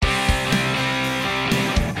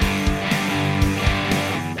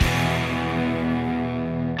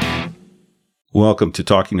Welcome to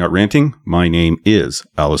Talking Not Ranting. My name is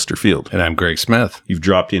Alistair Field. And I'm Greg Smith. You've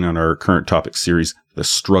dropped in on our current topic series, The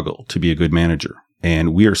Struggle to be a Good Manager.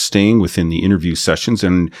 And we are staying within the interview sessions.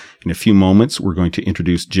 And in a few moments, we're going to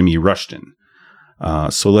introduce Jimmy Rushton.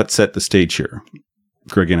 So let's set the stage here.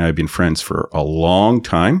 Greg and I have been friends for a long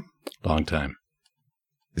time. Long time.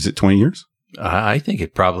 Is it 20 years? I think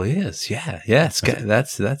it probably is. Yeah.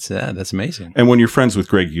 That's amazing. And when you're friends with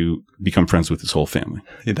Greg, you become friends with his whole family.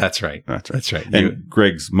 That's right. That's right. And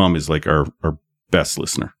Greg's mom is like our best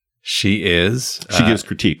listener. She is. She gives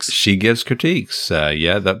critiques. She gives critiques.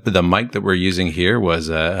 The mic that we're using here was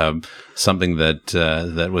something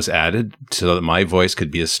that was added so that my voice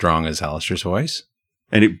could be as strong as Alistair's voice.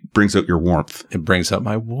 And it brings out your warmth. It brings out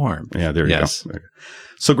my warmth. Yeah, there you go.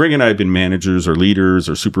 So Greg and I have been managers or leaders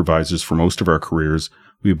or supervisors for most of our careers.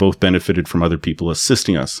 We've both benefited from other people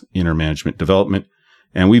assisting us in our management development.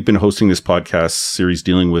 And we've been hosting this podcast series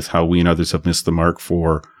dealing with how we and others have missed the mark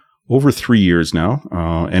for over 3 years now.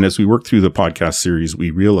 And as we work through the podcast series,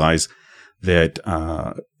 we realize that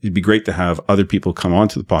it'd be great to have other people come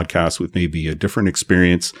onto the podcast with maybe a different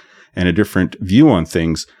experience and a different view on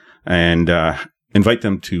things, and invite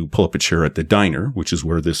them to pull up a chair at the diner, which is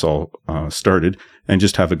where this all started, and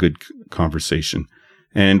just have a good conversation.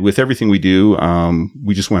 And with everything we do,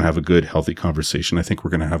 we just want to have a good, healthy conversation. I think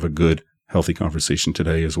we're going to have a good, healthy conversation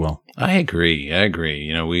today as well. I agree.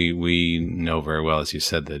 You know, we know very well, as you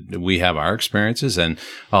said, that we have our experiences. And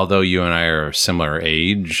although you and I are a similar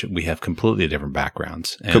age, we have completely different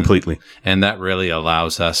backgrounds. Completely. And that really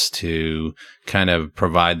allows us to kind of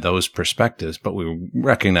provide those perspectives. But we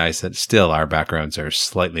recognize that still our backgrounds are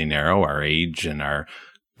slightly narrow, our age and our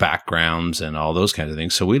backgrounds and all those kinds of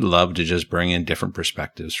things. So we'd love to just bring in different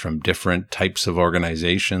perspectives from different types of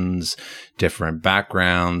organizations, different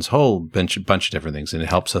backgrounds, whole bunch of different things. And it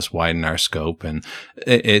helps us widen our scope. And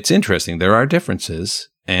it's interesting. There are differences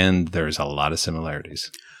and there's a lot of similarities.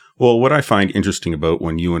 Well, what I find interesting about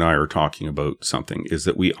when you and I are talking about something is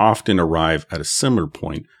that we often arrive at a similar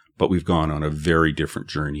point, but we've gone on a very different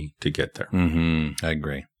journey to get there. Mm-hmm. I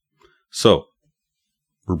agree. So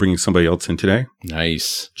we're bringing somebody else in today.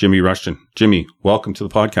 Nice. Jimmy Rushton. Jimmy, welcome to the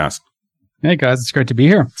podcast. Hey guys, it's great to be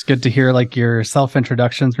here. It's good to hear like your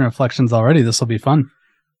self-introductions and reflections already. This will be fun.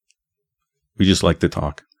 We just like to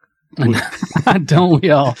talk. Don't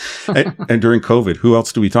we all? and during COVID, who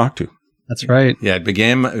else do we talk to? That's right. Yeah, it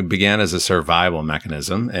began as a survival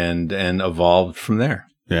mechanism and evolved from there.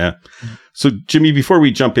 Yeah. So Jimmy, before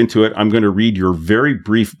we jump into it, I'm going to read your very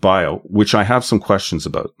brief bio, which I have some questions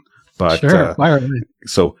about. But, sure.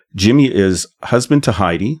 So Jimmy is husband to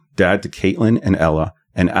Heidi, dad to Caitlin and Ella,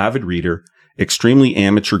 an avid reader, extremely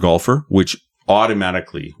amateur golfer, which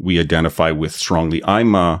automatically we identify with strongly.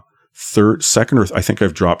 I'm I think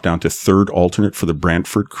I've dropped down to third alternate for the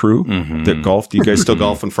Brantford crew that golf. Do you guys still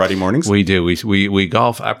golf on Friday mornings? We do. We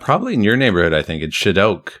golf probably in your neighborhood. I think in Shed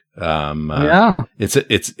Oak. Yeah,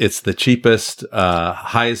 it's the cheapest,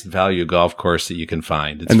 highest value golf course that you can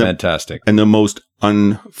find. It's fantastic, and the most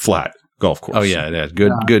unflat golf course. Oh yeah, it is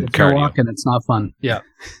good if cardio. You're walking, it's not fun. Yeah,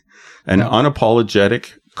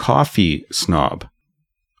 unapologetic coffee snob.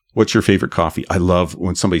 What's your favorite coffee? I love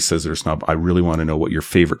when somebody says they're a snob. I really want to know what your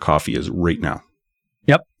favorite coffee is right now.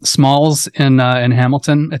 Yep, Smalls in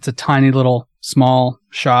Hamilton. It's a tiny little small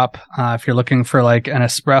shop. If you're looking for like an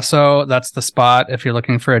espresso, that's the spot. If you're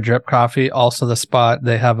looking for a drip coffee, also the spot.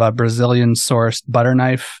 They have a Brazilian sourced butter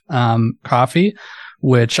knife coffee,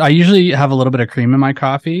 which I usually have a little bit of cream in my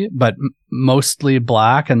coffee, but mostly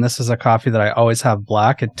black. And this is a coffee that I always have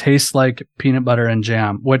black. It tastes like peanut butter and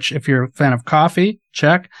jam, which if you're a fan of coffee,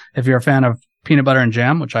 check. If you're a fan of peanut butter and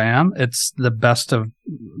jam, which I am, it's the best of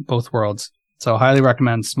both worlds. So highly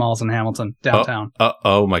recommend Smalls in Hamilton, downtown.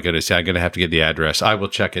 Oh my goodness. Yeah, I'm going to have to get the address. I will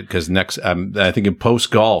check it because next, I think in post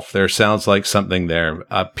golf, there sounds like something there.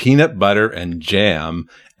 Peanut butter and jam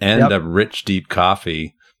and a rich, deep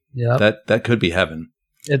coffee. Yeah, that could be heaven.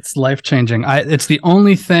 It's life-changing. It's the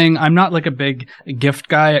only thing, I'm not like a big gift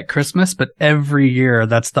guy at Christmas, but every year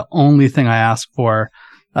that's the only thing I ask for.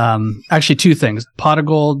 Actually two things. Pot of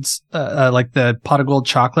Gold's, like the Pot of Gold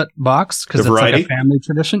chocolate box, because it's like a family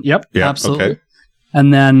tradition. Yep, absolutely. Okay.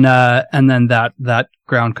 And then that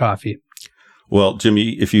ground coffee. Well,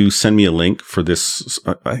 Jimmy, if you send me a link for this,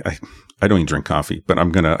 I don't even drink coffee, but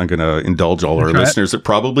I'm gonna indulge all our listeners that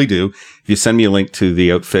probably do. If you send me a link to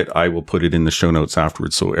the outfit, I will put it in the show notes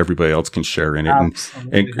afterwards, so everybody else can share in it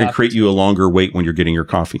and create you a longer wait when you're getting your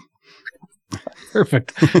coffee.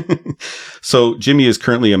 Perfect. So Jimmy is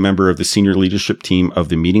currently a member of the senior leadership team of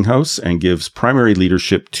the Meeting House and gives primary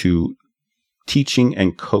leadership to teaching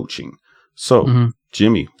and coaching. So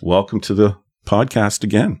Jimmy, welcome to the podcast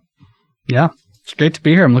again. Yeah. It's great to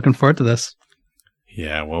be here. I'm looking forward to this.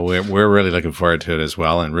 Yeah, well, we're really looking forward to it as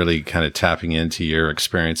well, and really kind of tapping into your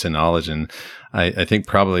experience and knowledge. And I think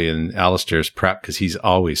probably in Alistair's prep, because he's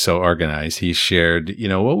always so organized, he shared,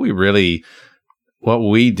 what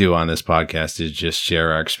we do on this podcast is just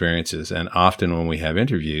share our experiences. And often when we have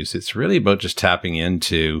interviews, it's really about just tapping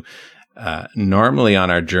into normally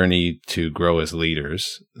on our journey to grow as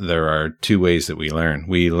leaders, there are two ways that we learn.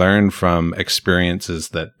 We learn from experiences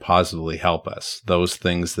that positively help us, those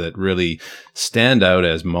things that really stand out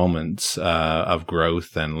as moments of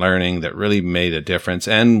growth and learning that really made a difference.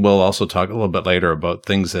 And we'll also talk a little bit later about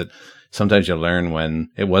things that sometimes you learn when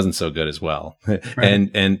it wasn't so good as well.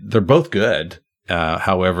 Right. And they're both good.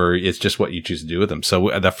 However, it's just what you choose to do with them.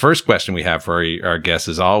 So the first question we have for our guests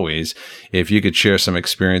is always, if you could share some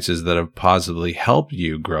experiences that have positively helped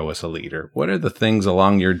you grow as a leader, what are the things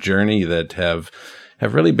along your journey that have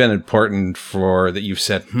really been important for that you've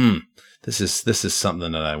said, this is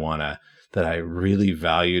something that I really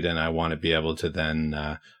valued, and I want to be able to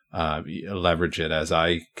then leverage it as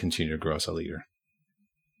I continue to grow as a leader?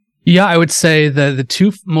 Yeah, I would say the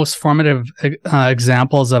two most formative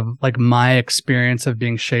examples of like my experience of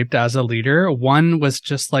being shaped as a leader, one was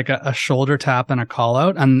just like a shoulder tap and a call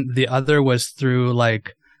out, and the other was through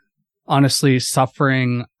like honestly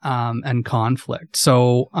suffering and conflict.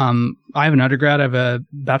 So I have an undergrad, I have a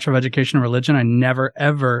Bachelor of Education in Religion. I never,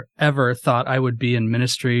 ever, ever thought I would be in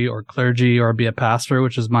ministry or clergy or be a pastor,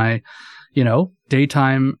 which is my,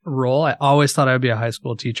 daytime role. I always thought I would be a high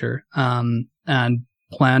school teacher. And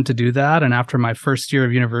planned to do that. And after my first year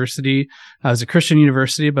of university, I was a Christian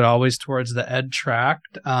university, but always towards the ed track.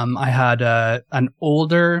 I had an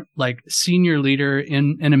older, like senior leader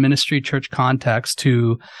in a ministry church context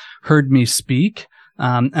who heard me speak.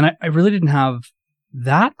 And I really didn't have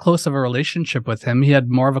that close of a relationship with him. He had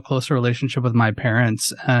more of a closer relationship with my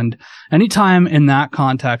parents. And anytime in that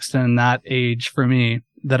context and in that age for me,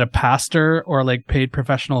 that a pastor or like paid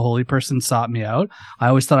professional holy person sought me out, I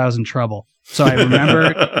always thought I was in trouble. So I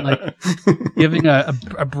remember like giving a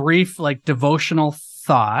brief like devotional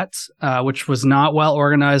thought, which was not well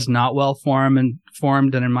organized, not well formed,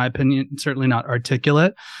 and in my opinion, certainly not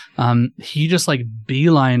articulate. He just like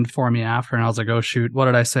beelined for me after, and I was like, oh shoot, what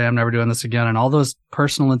did I say? I'm never doing this again. And all those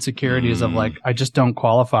personal insecurities of like, I just don't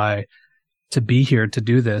qualify to be here to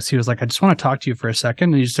do this. He was like, I just want to talk to you for a second.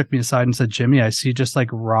 And he just took me aside and said, Jimmy, I see just like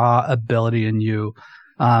raw ability in you.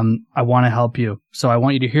 I want to help you. So I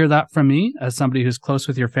want you to hear that from me as somebody who's close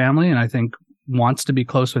with your family and I think wants to be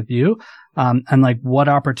close with you. And like, what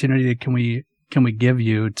opportunity can we give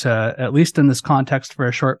you to, at least in this context for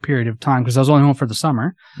a short period of time? Because I was only home for the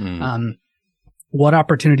summer. What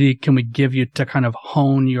opportunity can we give you to kind of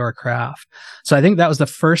hone your craft? So I think that was the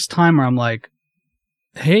first time where I'm like,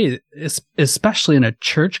 hey, especially in a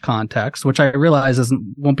church context, which I realize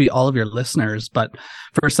won't be all of your listeners, but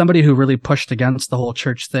for somebody who really pushed against the whole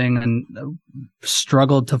church thing and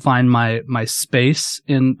struggled to find my space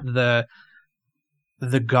in the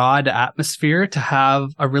God atmosphere, to have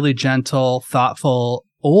a really gentle, thoughtful,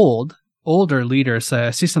 older leader say,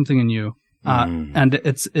 I see something in you. And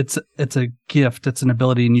it's a gift, it's an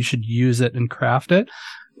ability, and you should use it and craft it.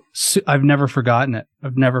 So I've never forgotten it.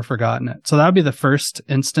 So that would be the first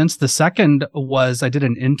instance. The second was I did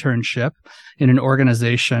an internship in an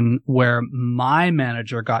organization where my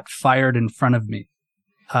manager got fired in front of me.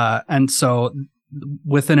 And so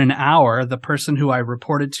within an hour, the person who I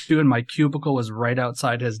reported to in my cubicle was right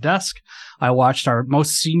outside his desk. I watched our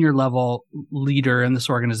most senior level leader in this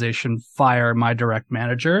organization fire my direct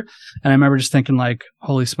manager. And I remember just thinking like,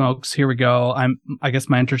 holy smokes, here we go. I guess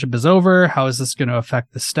my internship is over. How is this going to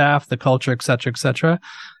affect the staff, the culture, et cetera, et cetera?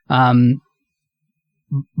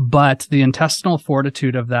 But the intestinal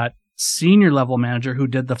fortitude of that senior level manager who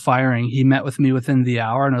did the firing, he met with me within the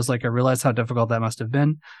hour, and I was like, I realized how difficult that must have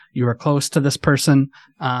been. You were close to this person.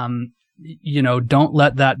 Don't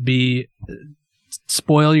let that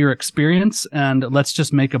spoil your experience, and let's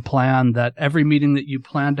just make a plan that every meeting that you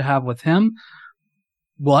plan to have with him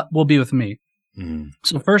will be with me.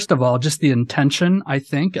 So first of all, just the intention, I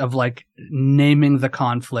think, of like naming the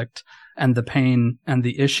conflict and the pain and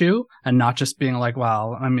the issue, and not just being like,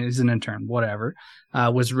 wow, I mean, he's an intern, whatever,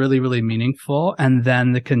 was really, really meaningful. And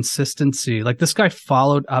then the consistency, like this guy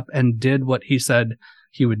followed up and did what he said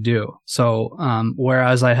he would do. So,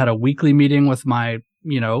 whereas I had a weekly meeting with my,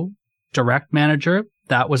 direct manager,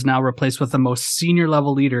 that was now replaced with the most senior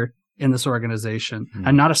level leader in this organization,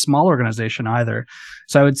 and not a small organization either.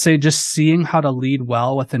 So I would say just seeing how to lead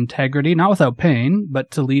well with integrity, not without pain, but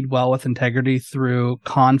to lead well with integrity through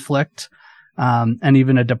conflict, and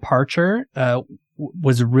even a departure,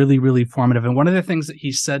 was really, really formative. And one of the things that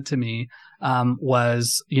he said to me,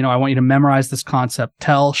 was, I want you to memorize this concept: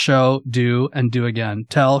 tell, show, do, and do again.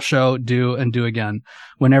 Tell, show, do, and do again.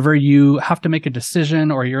 Whenever you have to make a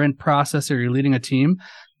decision, or you're in process, or you're leading a team,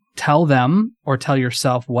 tell them or tell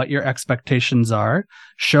yourself what your expectations are.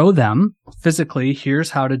 Show them physically,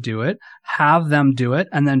 here's how to do it. Have them do it,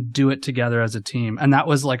 and then do it together as a team. And that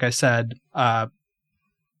was, like I said,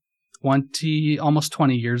 almost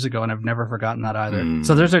 20 years ago, and I've never forgotten that either.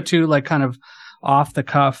 So those are two like kind of off the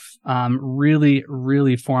cuff, really,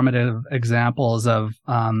 really formative examples of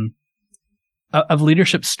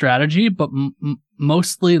leadership strategy, but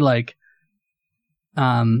mostly like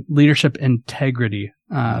leadership integrity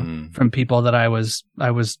from people that I was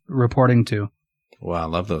reporting to. Wow, I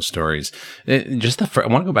love those stories. I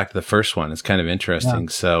want to go back to the first one. It's kind of interesting. Yeah.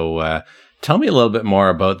 So tell me a little bit more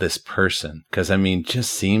about this person, because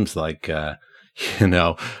just seems like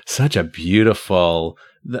such a beautiful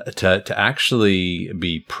to actually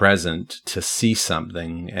be present, to see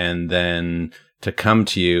something, and then to come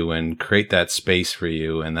to you and create that space for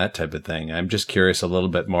you and that type of thing. I'm just curious a little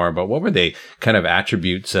bit more about what were the kind of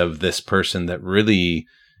attributes of this person that really,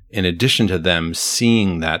 in addition to them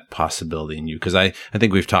seeing that possibility in you, because I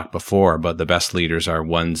think we've talked before about the best leaders are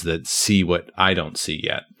ones that see what I don't see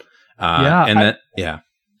yet. I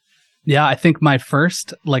think my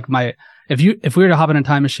first, if we were to hop in a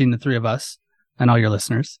time machine, the three of us and all your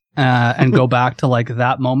listeners, and go back to like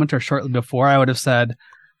that moment or shortly before, I would have said,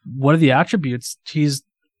 what are the attributes? He's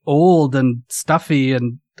old and stuffy,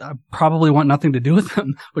 and I probably want nothing to do with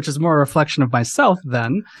him, which is more a reflection of myself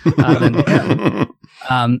than him.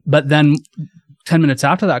 But then 10 minutes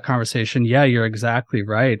after that conversation, yeah, you're exactly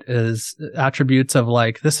right, is attributes of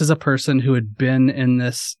like, this is a person who had been in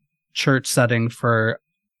this church setting for,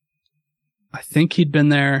 I think he'd been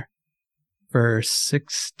there for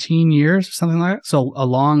 16 years or something like that. So a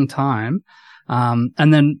long time.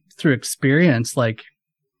 And then through experience, like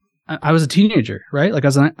I was a teenager, right? Like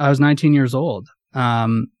I was 19 years old.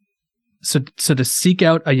 So to seek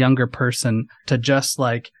out a younger person to just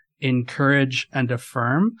like encourage and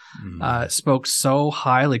affirm, spoke so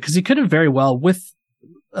highly, because he could have very well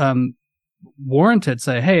warranted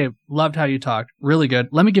say, hey, loved how you talked, really good.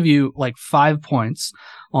 Let me give you like 5 points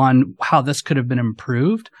on how this could have been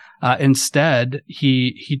improved. Instead,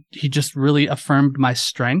 he just really affirmed my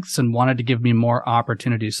strengths and wanted to give me more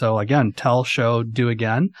opportunities. So again, tell, show, do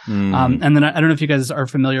again. And then I don't know if you guys are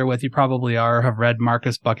familiar with, you probably are, have read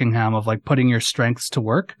Marcus Buckingham of like putting your strengths to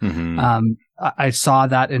work. I saw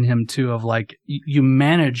that in him too, of like, you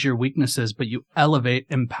manage your weaknesses, but you elevate,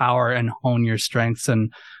 empower, and hone your strengths.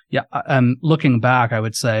 And yeah, looking back, I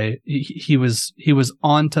would say he was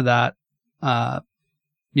onto that.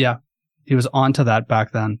 He was onto that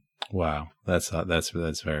back then. Wow. That's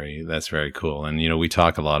very cool. And, we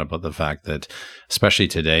talk a lot about the fact that, especially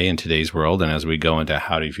today in today's world, and as we go into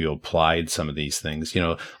how have you applied some of these things,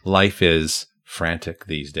 life is frantic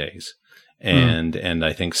these days. And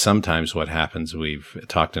I think sometimes what happens, we've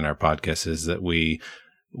talked in our podcast, is that we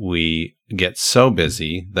get so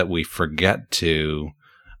busy that we forget to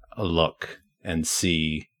look and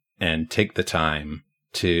see and take the time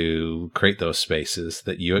to create those spaces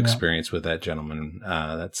that you experience with that gentleman.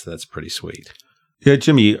 That's pretty sweet. Yeah,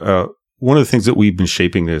 Jimmy, one of the things that we've been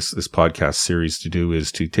shaping this podcast series to do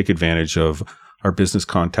is to take advantage of our business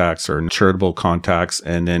contacts, our charitable contacts,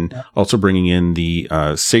 and then also bringing in the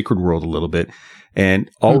sacred world a little bit. And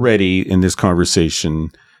already in this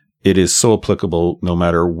conversation, it is so applicable no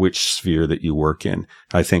matter which sphere that you work in.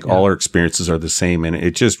 I think all our experiences are the same, and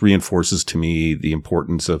it just reinforces to me the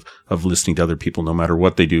importance of listening to other people, no matter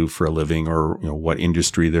what they do for a living or what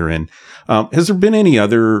industry they're in. Has there been any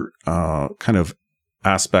other kind of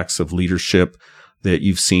aspects of leadership that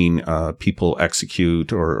you've seen people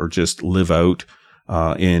execute or just live out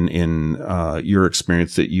in your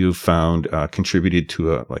experience that you've found contributed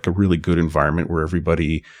to a really good environment where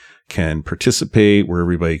everybody can participate, where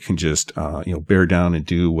everybody can just bear down and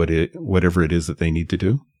do whatever it is that they need to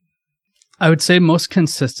do? I would say most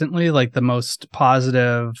consistently, like the most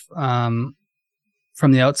positive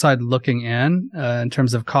from the outside looking in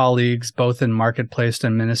terms of colleagues, both in marketplace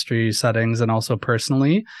and ministry settings, and also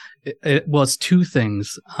personally, it was two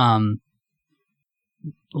things.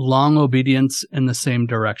 Long obedience in the same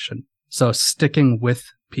direction. So sticking with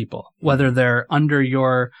people, whether they're under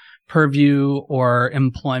your purview or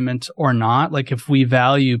employment or not. Like if we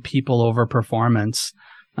value people over performance,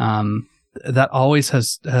 that always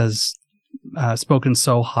has spoken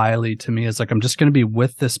so highly to me. Is like, I'm just going to be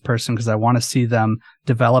with this person because I want to see them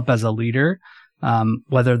develop as a leader,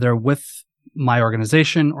 whether they're with my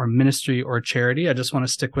organization or ministry or charity. I just want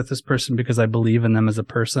to stick with this person because I believe in them as a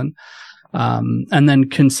person. And then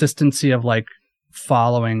consistency of like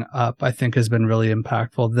following up, I think has been really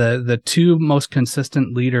impactful. The two most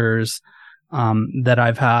consistent leaders that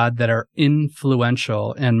I've had that are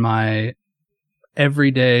influential in my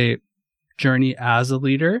everyday journey as a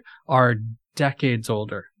leader are decades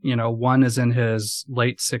older. You know, one is in his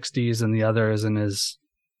late 60s and the other is in his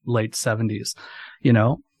late 70s, you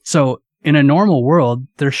know? So in a normal world,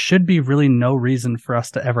 there should be really no reason for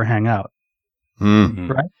us to ever hang out.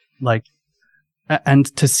 Mm-hmm. Right? Like, and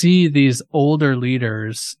to see these older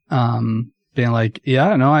leaders being like,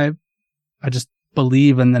 yeah, no, I just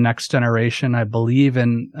believe in the next generation. I believe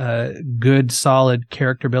in good, solid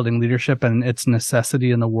character building leadership and its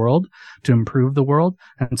necessity in the world to improve the world.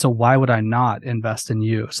 And so why would I not invest in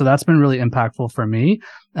you? So that's been really impactful for me.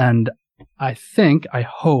 And I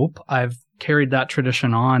hope I've carried that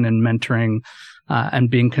tradition on in mentoring and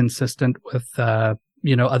being consistent with,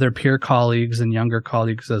 other peer colleagues and younger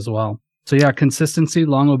colleagues as well. So yeah, consistency,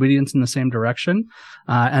 long obedience in the same direction,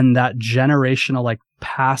 and that generational like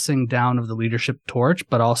passing down of the leadership torch,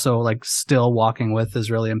 but also like still walking with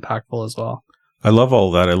is really impactful as well. I love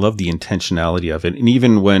all that. I love the intentionality of it. And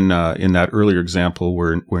even when in that earlier example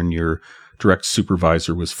when your direct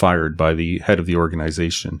supervisor was fired by the head of the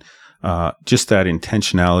organization, just that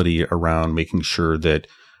intentionality around making sure that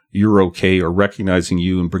you're okay or recognizing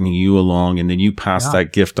you and bringing you along, and then you pass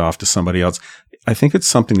that gift off to somebody else. I think it's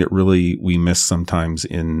something that really we miss sometimes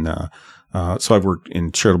in, so I've worked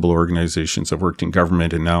in charitable organizations, I've worked in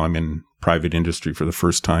government, and now I'm in private industry for the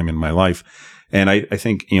first time in my life. And I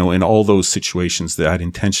think, in all those situations, that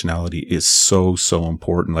intentionality is so, so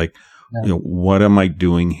important. Like, what am I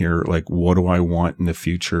doing here? Like, what do I want in the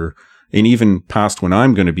future? And even past when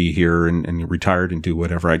I'm going to be here and retired and do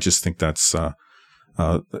whatever, I just think that's a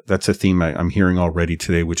theme I'm hearing already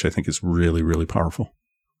today, which I think is really, really powerful.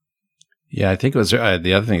 Yeah, I think it was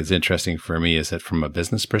the other thing that's interesting for me is that from a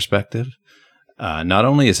business perspective, not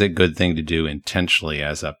only is it a good thing to do intentionally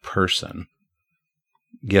as a person,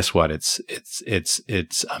 guess what?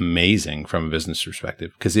 It's amazing from a business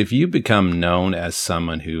perspective, because if you become known as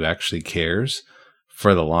someone who actually cares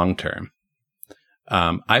for the long term,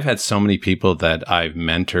 I've had so many people that I've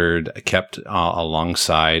mentored, kept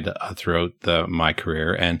alongside throughout my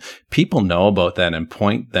career, and people know about that and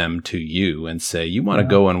point them to you and say, you want to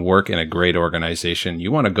go and work in a great organization. You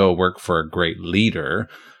want to go work for a great leader.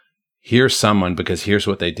 Here's someone, because here's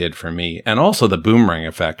what they did for me. And also the boomerang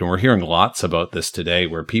effect. And we're hearing lots about this today,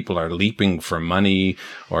 where people are leaping for money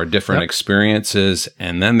or different experiences.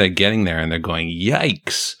 And then they're getting there and they're going,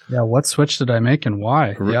 yikes. Yeah. What switch did I make and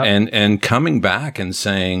why? Yep. And coming back and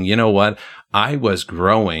saying, you know what? I was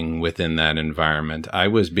growing within that environment. I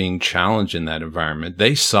was being challenged in that environment.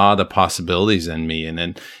 They saw the possibilities in me.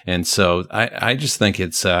 And so I just think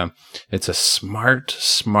it's a smart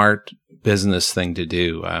business thing to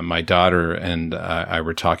do. My daughter and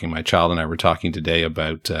my child and I were talking today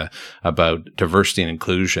about diversity and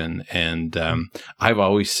inclusion. And I've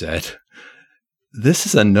always said, this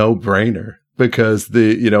is a no-brainer, because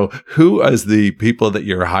who is the people that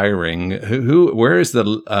you're hiring? Where is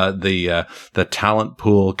the talent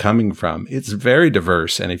pool coming from? It's very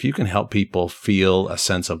diverse. And if you can help people feel a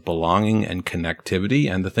sense of belonging and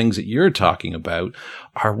connectivity, and the things that you're talking about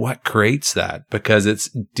are what creates that, because it's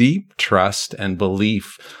deep trust and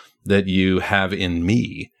belief that you have in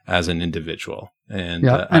me as an individual. And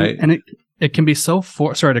it can be so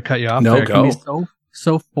sorry to cut you off. No, there. It go. Can be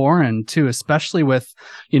so foreign too, especially with,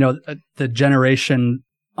 the generation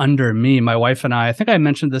under me. My wife and I think I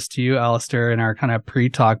mentioned this to you, Alistair, in our kind of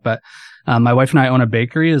pre-talk, but my wife and I own a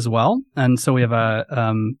bakery as well. And so we have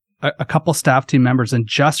a couple staff team members. And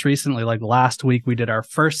just recently, like last week, we did our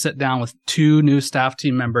first sit down with 2 new staff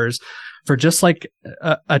team members for just like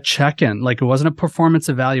a check-in. Like, it wasn't a performance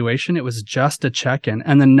evaluation. It was just a check-in.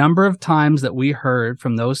 And the number of times that we heard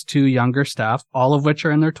from those 2 younger staff, all of which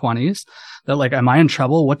are in their 20s, that like, am I in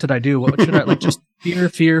trouble? What did I do? What should I like? Just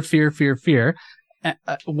fear,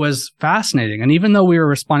 was fascinating. And even though we were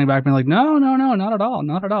responding back being like, no, not at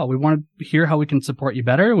all. We want to hear how we can support you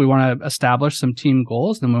better. We want to establish some team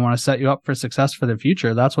goals, and we want to set you up for success for the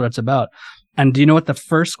future. That's what it's about. And do you know what the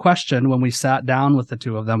first question when we sat down with the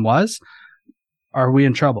 2 of them was? Are we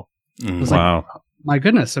in trouble? It was like, my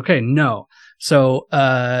goodness. Okay. No. So,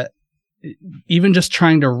 even just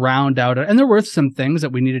trying to round out, and there were some things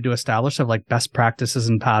that we needed to establish of like best practices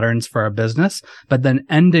and patterns for our business, but then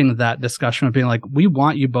ending that discussion with being like, we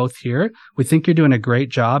want you both here. We think you're doing a great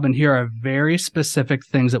job. And here are very specific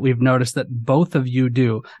things that we've noticed that both of you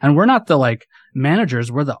do. And we're not the like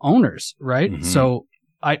managers, we're the owners, right? Mm-hmm. So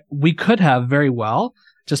we could have very well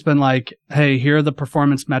just been like, hey, here are the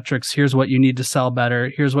performance metrics. Here's what you need to sell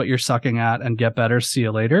better. Here's what you're sucking at and get better. See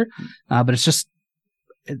you later. But it's just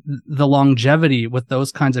the longevity with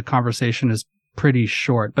those kinds of conversation is pretty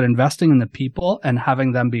short. But investing in the people and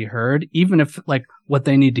having them be heard, even if like what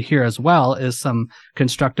they need to hear as well is some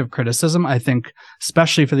constructive criticism, I think,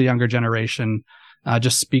 especially for the younger generation,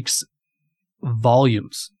 just speaks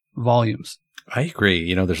volumes. I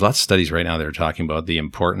agree. There's lots of studies right now that are talking about the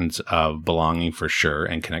importance of belonging for sure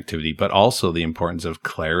and connectivity, but also the importance of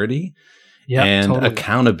clarity and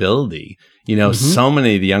accountability. So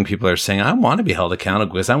many of the young people are saying, I want to be held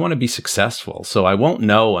accountable because I want to be successful. So I won't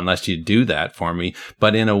know unless you do that for me,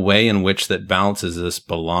 but in a way in which that balances this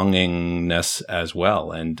belongingness as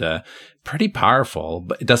well. And pretty powerful.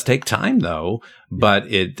 But it does take time, though. But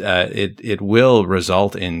it will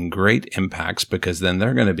result in great impacts because then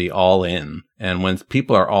they're going to be all in. And when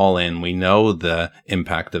people are all in, we know the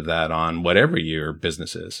impact of that on whatever your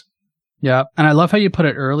business is. Yeah. And I love how you put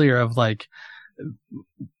it earlier of like,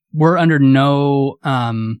 we're under no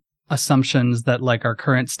assumptions that like our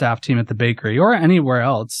current staff team at the bakery or anywhere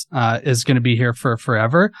else is going to be here for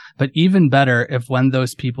forever. But even better if when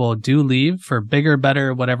those people do leave for bigger,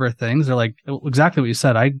 better, whatever things, they're like exactly what you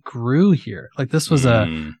said. I grew here. Like this was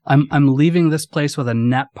I'm leaving this place with a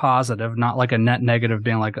net positive, not like a net negative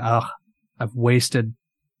being like, oh, I've wasted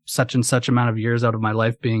such and such amount of years out of my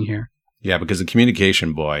life being here. Yeah, because the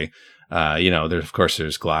communication boy, there's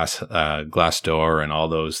Glassdoor and all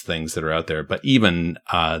those things that are out there, but even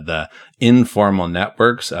the informal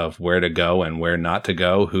networks of where to go and where not to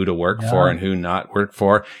go, who to work for and who not work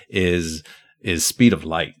for is speed of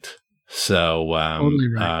light. So,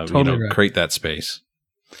 totally right. Create that space.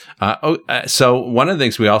 So one of the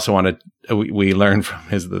things we also we learn from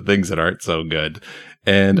is the things that aren't so good.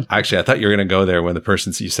 And actually, I thought you were going to go there when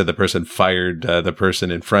you said the person fired the person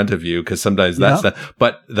in front of you, because sometimes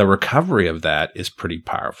but the recovery of that is pretty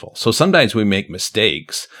powerful. So sometimes we make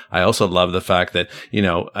mistakes. I also love the fact that,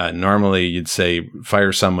 normally you'd say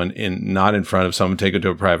fire someone not in front of someone, take it to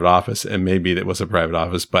a private office, and maybe it was a private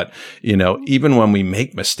office. But, even when we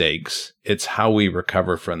make mistakes, it's how we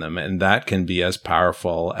recover from them. And that can be as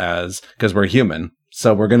powerful because we're human.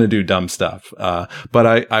 So we're going to do dumb stuff.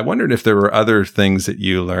 But I wondered if there were other things that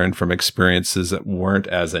you learned from experiences that weren't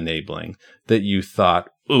as enabling, that you thought,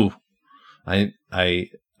 ooh, I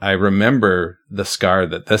remember the scar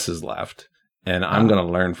that this has left, and I'm going to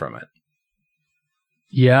learn from it.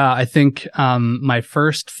 Yeah, I think my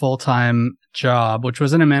first full-time job, which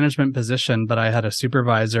was in a management position, but I had a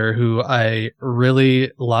supervisor who I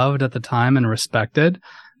really loved at the time and respected.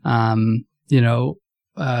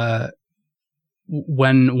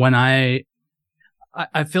 When I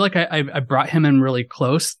feel like I brought him in really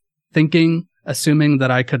close, assuming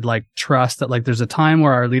that I could like trust that like there's a time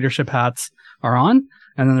where our leadership hats are on,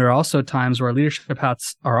 and then there are also times where our leadership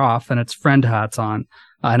hats are off and it's friend hats on.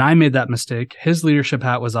 And I made that mistake. His leadership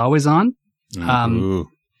hat was always on.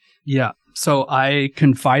 Yeah. So I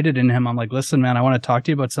confided in him. I'm like, listen, man, I want to talk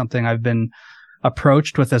to you about something. I've been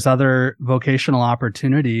approached with this other vocational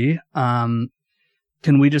opportunity.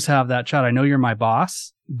 Can we just have that chat? I know you're my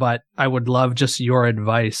boss, but I would love just your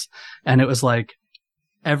advice. And it was like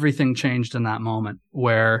everything changed in that moment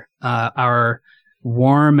where our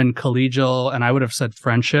warm and collegial, and I would have said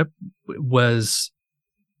friendship, was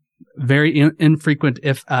very infrequent,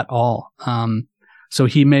 if at all. So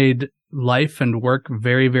he made life and work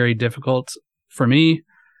very, very difficult for me.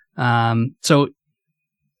 So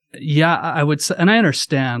yeah, I would say, and I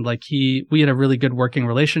understand, like we had a really good working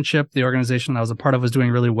relationship. The organization I was a part of was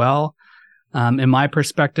doing really well. In my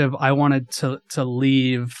perspective, I wanted to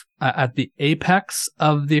leave at the apex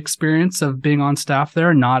of the experience of being on staff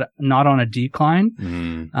there, not on a decline.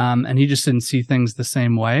 And he just didn't see things the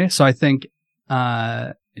same way. So I think,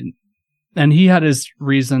 and he had his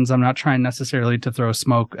reasons. I'm not trying necessarily to throw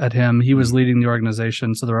smoke at him. He was leading the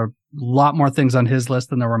organization, so there were a lot more things on his list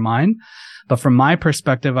than there were mine. But from my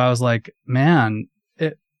perspective, I was like, man,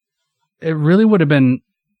 it really would have been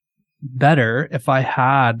better if I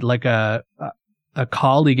had like a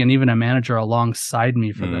colleague and even a manager alongside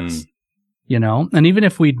me for this, and even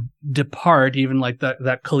if we depart, even like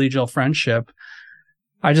that collegial friendship,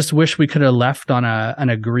 I just wish we could have left on an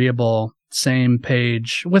agreeable same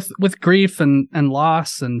page with grief and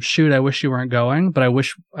loss and shoot, I wish you weren't going, but I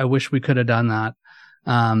wish we could have done that.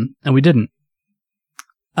 And we didn't.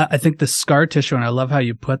 I think the scar tissue, and I love how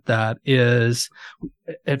you put that, is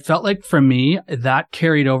it felt like for me that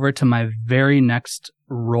carried over to my very next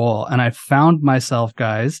role. And I found myself,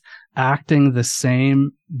 guys, acting the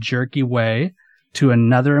same jerky way to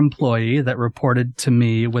another employee that reported to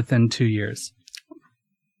me within 2 years.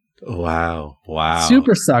 Wow.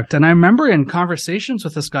 Super sucked. And I remember in conversations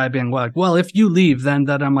with this guy being like, well, if you leave, then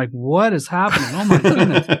that I'm like, what is happening? Oh my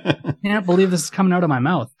goodness. I can't believe this is coming out of my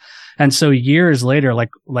mouth. And so years later,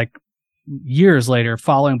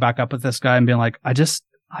 following back up with this guy and being like,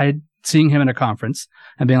 seeing him in a conference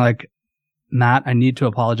and being like, Matt, I need to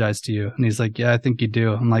apologize to you. And he's like, yeah, I think you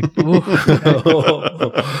do. I'm like, ooh.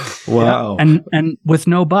 Wow. Yeah. And with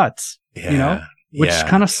no buts, which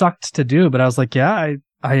kind of sucked to do. But I was like, yeah,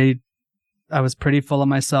 I was pretty full of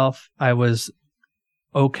myself. I was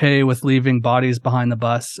okay with leaving bodies behind the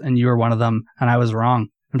bus, and you were one of them, and I was wrong.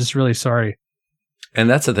 I'm just really sorry. And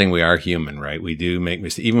that's the thing. We are human, right? We do make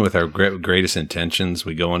mistakes. Even with our greatest intentions,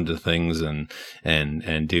 we go into things and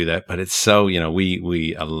do that. But it's so,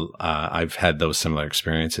 I've had those similar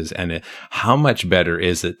experiences. And how much better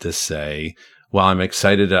is it to say, well, I'm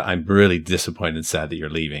excited. I'm really disappointed and sad that you're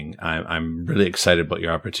leaving. I'm really excited about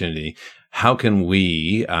your opportunity. How can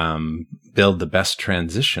we build the best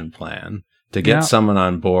transition plan to get someone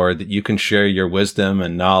on board that you can share your wisdom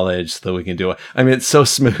and knowledge so that we can do it? I mean, it's so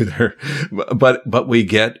smoother, but we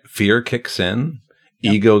get fear kicks in,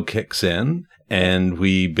 ego kicks in, and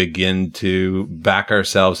we begin to back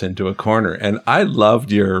ourselves into a corner. And I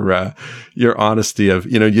loved your honesty of,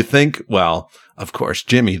 you think, well, of course,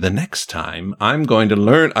 Jimmy, the next time I'm going to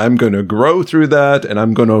learn, I'm going to grow through that, and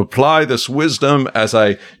I'm going to apply this wisdom as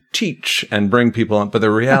I teach and bring people on. But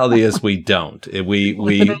the reality is we don't. We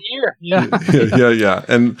within a year. Yeah.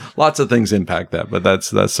 And lots of things impact that, but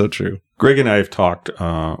that's so true. Greg and I have talked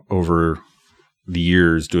over the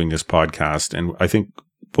years doing this podcast, and I think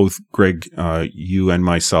both Greg, you and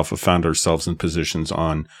myself have found ourselves in positions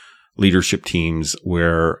on leadership teams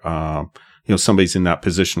where somebody's in that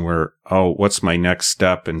position where, oh, what's my next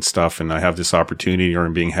step and stuff, and I have this opportunity, or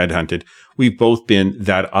I'm being headhunted. We've both been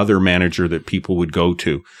that other manager that people would go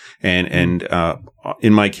to. And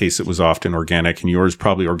in my case, it was often organic, and yours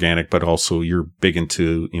probably organic, but also you're big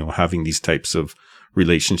into, having these types of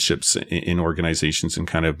relationships in organizations and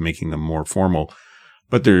kind of making them more formal.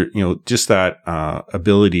 But there, just that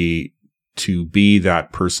ability to be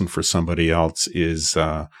that person for somebody else is,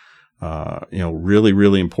 really,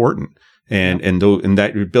 really important. And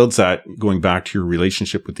that it builds that, going back to your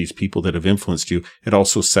relationship with these people that have influenced you, it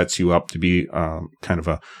also sets you up to be kind of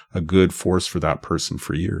a good force for that person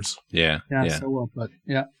for years. Yeah. So well put.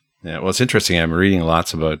 Yeah. Yeah. Well, it's interesting. I'm reading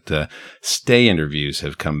lots about stay interviews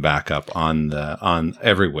have come back up on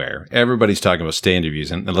everywhere. Everybody's talking about stay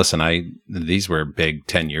interviews. And listen, these were big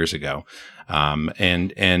 10 years ago.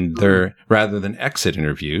 And they're, rather than exit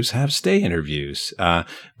interviews, have stay interviews.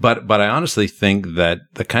 But I honestly think that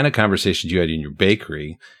the kind of conversations you had in your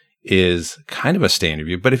bakery is kind of a stay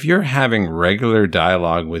interview. But if you're having regular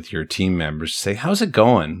dialogue with your team members, say, how's it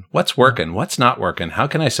going? What's working? What's not working? How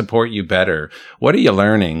can I support you better? What are you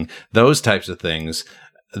learning? Those types of things.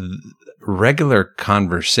 Regular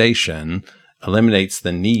conversation eliminates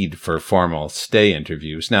the need for formal stay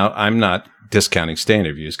interviews. Now, I'm not discounting stay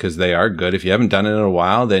interviews because they are good. If you haven't done it in a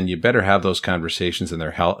while, then you better have those conversations, and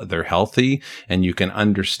they're healthy, and you can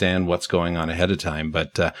understand what's going on ahead of time.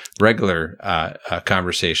 But regular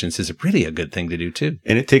conversations is really a good thing to do too.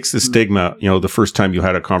 And it takes the stigma, the first time you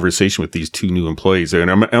had a conversation with these two new employees,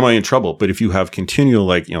 and am I in trouble? But if you have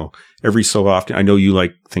continual, every so often, I know you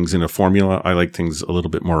like things in a formula. I like things a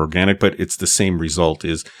little bit more organic, but it's the same result.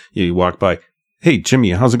 Is you walk by, hey,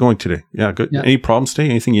 Jimmy, how's it going today? Yeah, good. Yeah. Any problems today?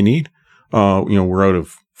 Anything you need? We're out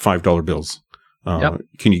of $5 bills.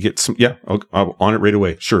 Can you get some? Yeah, I'll on it right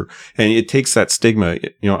away. Sure. And it takes that stigma.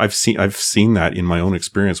 I've seen that in my own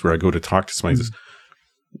experience where I go to talk to somebody. Says,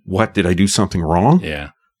 what, did I do something wrong?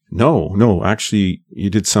 Yeah. No, actually you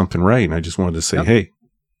did something right. And I just wanted to say, hey,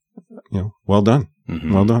 well done.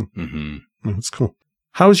 Mm-hmm. Well done. Mm-hmm. That's cool.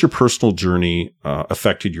 How has your personal journey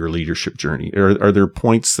affected your leadership journey? Are there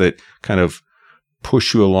points that kind of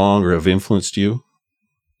push you along or have influenced you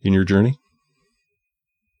in your journey?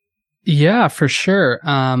 Yeah, for sure.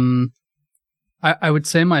 I would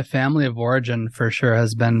say my family of origin for sure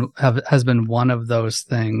has been one of those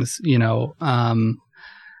things.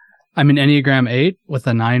 I'm an Enneagram 8 with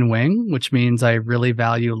a 9 wing, which means I really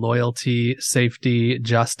value loyalty, safety,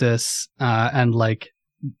 justice, and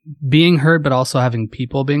being heard, but also having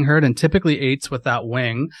people being heard. And typically 8s with that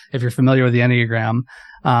wing, if you're familiar with the Enneagram,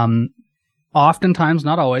 oftentimes,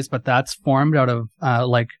 not always, but that's formed out of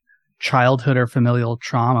childhood or familial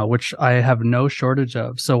trauma, which I have no shortage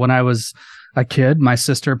of. So when I was a kid, my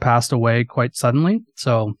sister passed away quite suddenly.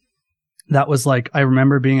 So that was I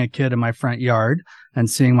remember being a kid in my front yard and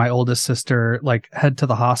seeing my oldest sister head to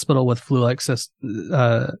the hospital with flu-like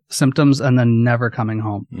symptoms and then never coming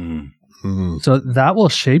home. Mm-hmm. So that will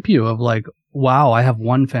shape you of wow, I have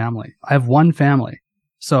one family.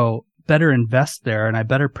 So better invest there, and I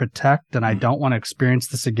better protect, and I don't want to experience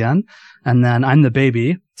this again. And then I'm the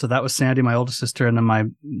baby. So that was Sandy, my oldest sister. And then my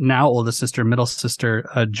now oldest sister, middle sister,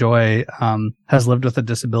 Joy, has lived with a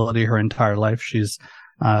disability her entire life. She's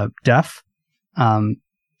deaf.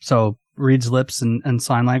 So reads lips and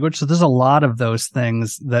sign language. So there's a lot of those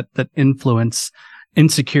things that influence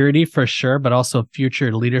insecurity for sure, but also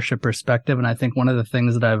future leadership perspective. And I think one of the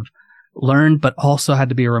things that I've learned, but also had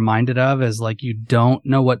to be reminded of, is like, you don't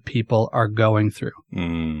know what people are going through.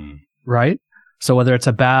 Right? So whether it's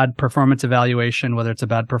a bad performance evaluation, whether it's a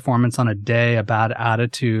bad performance on a day, a bad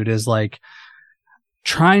attitude, is like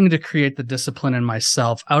trying to create the discipline in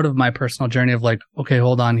myself out of my personal journey of like, okay,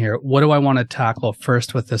 hold on here. What do I want to tackle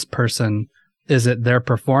first with this person? Is it their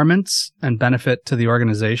performance and benefit to the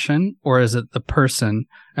organization, or is it the person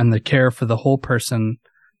and the care for the whole person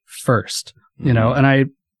first? You know, and I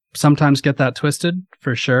sometimes get that twisted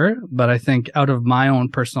for sure, but I think out of my own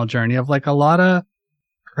personal journey of like a lot of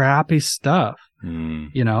crappy stuff,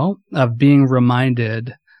 you know, of being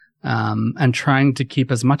reminded and trying to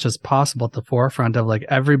keep as much as possible at the forefront of like,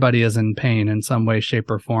 everybody is in pain in some way, shape,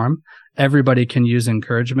 or form. Everybody can use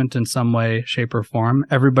encouragement in some way, shape, or form.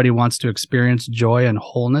 Everybody wants to experience joy and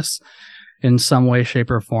wholeness in some way,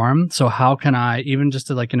 shape, or form. So how can I, even just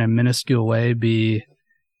like in a minuscule way, be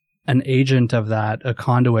an agent of that, a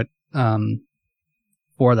conduit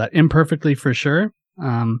for that, imperfectly for sure.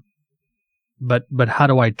 But how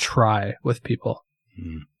do I try with people?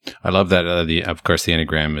 I love that. Of course, the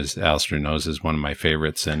Enneagram, as Alistair knows, is one of my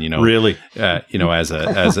favorites. And, you know, really, you know, as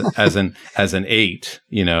an 8,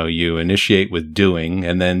 you know, you initiate with doing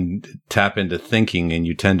and then tap into thinking, and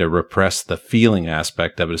you tend to repress the feeling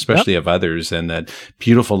aspect of it, especially of others. And that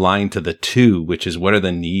beautiful line to the 2, which is, what are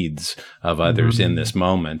the needs of others in this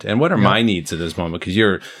moment? And what are my needs at this moment? Because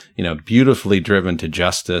you're, you know, beautifully driven to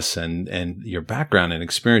justice, and your background and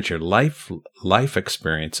experience, your life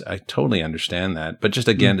experience. I totally understand that. But just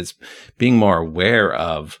again, it's being more aware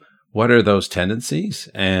of what are those tendencies,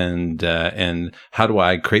 and how do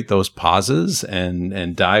I create those pauses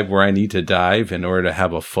and dive where I need to dive in order to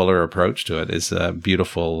have a fuller approach to it, is a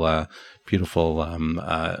beautiful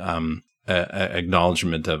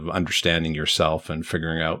acknowledgement of understanding yourself and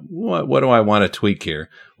figuring out what do I want to tweak here?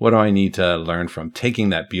 What do I need to learn from? Taking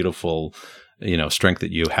that beautiful, you know, strength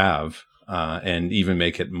that you have, and even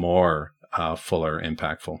make it more fuller,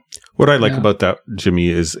 impactful. What I like about that, Jimmy,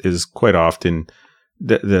 is quite often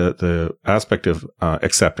the aspect of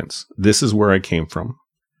acceptance. This is where I came from.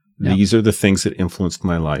 Yeah. These are the things that influenced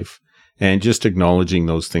my life, and just acknowledging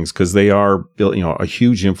those things, because they are, you know, a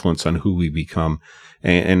huge influence on who we become.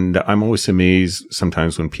 And I'm always amazed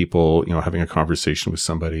sometimes when people, you know, having a conversation with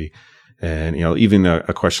somebody, and, you know, even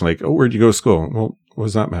a question like, "Oh, where'd you go to school?" Well, what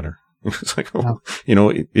does that matter? It's like, you know,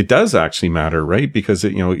 it does actually matter, right? Because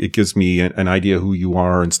it, you know, it gives me an idea who you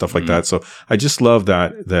are and stuff like that. So I just love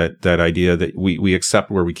that idea that we accept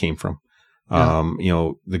where we came from. You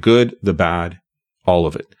know, the good, the bad, all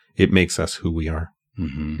of it. It makes us who we are.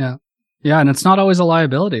 Yeah. Yeah. And it's not always a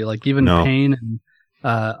liability, like even pain and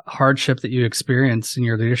hardship that you experience in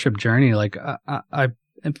your leadership journey. Like I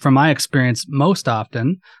from my experience, most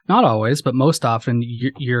often, not always, but most often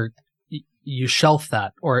you shelf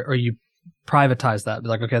that or you privatize that. Be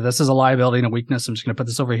like, okay, this is a liability and a weakness. I'm just going to put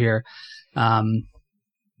this over here.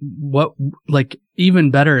 Like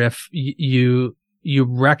even better if you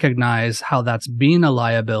recognize how that's been a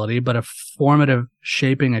liability, but a formative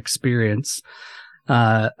shaping experience,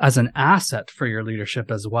 as an asset for your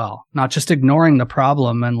leadership as well. Not just ignoring the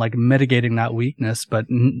problem and like mitigating that weakness, but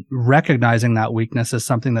recognizing that weakness as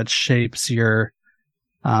something that shapes your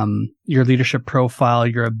leadership profile,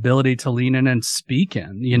 your ability to lean in and speak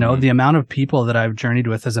in. You know, the amount of people that I've journeyed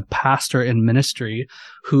with as a pastor in ministry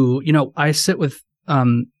who, you know, I sit with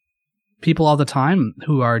people all the time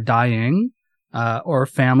who are dying, or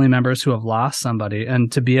family members who have lost somebody, and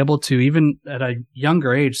to be able to, even at a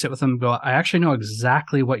younger age, sit with them and go, I actually know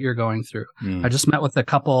exactly what you're going through. I just met with a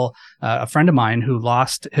couple, a friend of mine who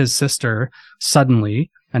lost his sister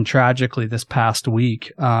suddenly and tragically this past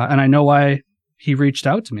week. And I know why he reached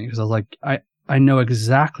out to me, because I was like, I know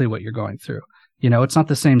exactly what you're going through. You know, it's not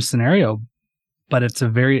the same scenario, but it's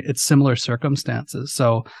similar circumstances.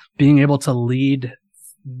 So being able to lead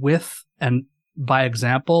with and by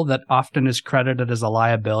example, that often is credited as a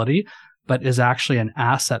liability, but is actually an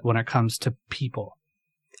asset when it comes to people.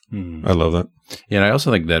 I love that. Yeah, and I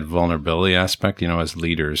also think that vulnerability aspect, you know, as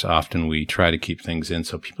leaders, often we try to keep things in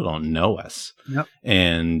so people don't know us. Yep.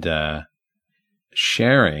 And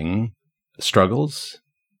sharing struggles,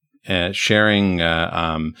 sharing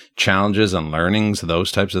challenges and learnings,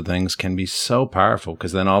 those types of things can be so powerful,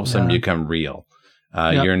 because then all of a sudden you become real.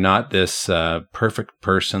 You're not this perfect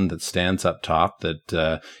person that stands up top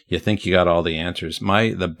that you think you got all the answers.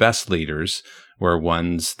 The best leaders were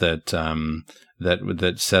ones that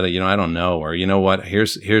said, I don't know, or you know what,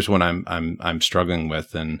 here's what I'm struggling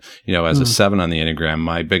with, and as a 7 on the Enneagram,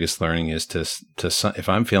 my biggest learning is to if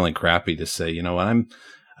I'm feeling crappy, to say,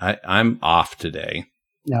 I'm off today,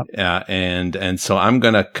 and so I'm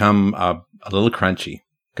gonna come a little crunchy.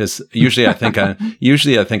 Because usually I think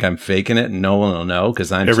I'm faking it, and no one will know,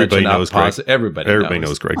 because I'm everybody such an knows positive. Everybody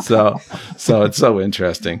knows Greg. So it's so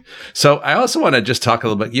interesting. So I also want to just talk a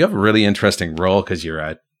little bit. You have a really interesting role, because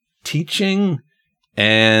you're teaching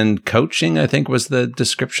and coaching, I think was the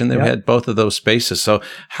description that we had, both of those spaces. So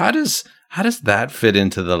how does that fit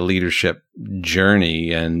into the leadership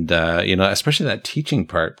journey, and especially that teaching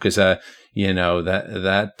part? Because So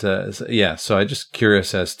I'm just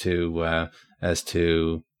curious as to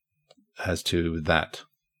that.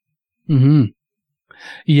 Mm-hmm.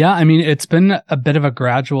 Yeah, I mean, it's been a bit of a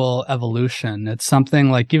gradual evolution. It's something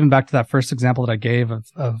like, even back to that first example that I gave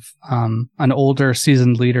of an older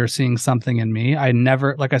seasoned leader seeing something in me. I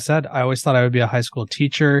never, like I said, I always thought I would be a high school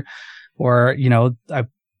teacher, or, there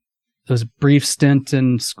was a brief stint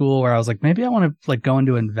in school where I was like, maybe I want to go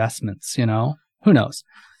into investments, who knows?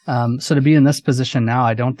 So to be in this position now,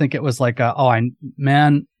 I don't think it was like,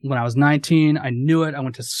 when I was 19, I knew it. I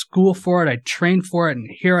went to school for it. I trained for it. And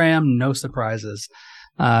here I am. No surprises.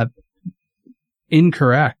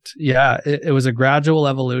 Incorrect. Yeah. It was a gradual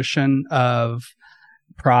evolution of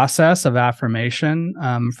process of affirmation,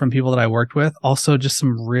 from people that I worked with. Also just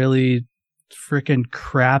some really freaking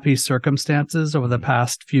crappy circumstances over the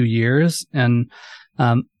past few years. And,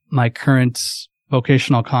 my current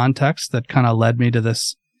vocational context that kind of led me to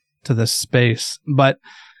this space. But,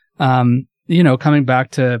 coming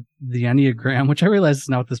back to the Enneagram, which I realize is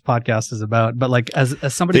not what this podcast is about, but as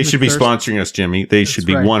somebody, they should be sponsoring us, Jimmy. They should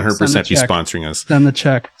be 100% be sponsoring us. Send the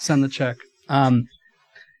check.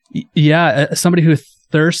 Somebody who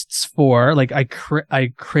thirsts for,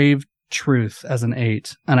 I crave truth as an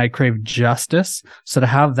 8, and I crave justice. So to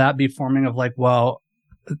have that be forming of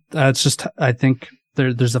that's just, I think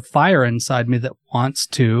there's a fire inside me that wants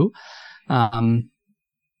to,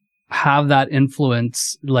 have that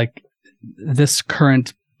influence, this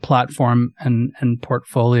current platform and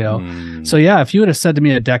portfolio. So if you would have said to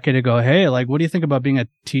me a decade ago, hey, what do you think about being a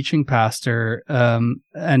teaching pastor,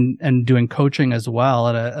 and doing coaching as well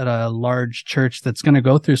at a large church that's going to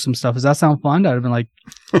go through some stuff, does that sound fun? I'd have been like,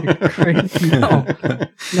 you're crazy.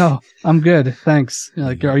 No, I'm good, thanks.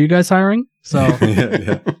 Are you guys hiring? So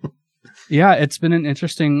it's been an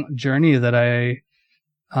interesting journey that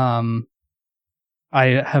I'm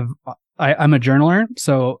a journaler,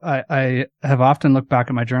 so I have often looked back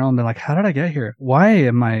at my journal and been like, how did I get here? How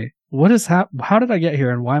did I get here,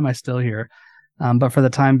 and why am I still here? But for the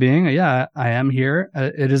time being, I am here.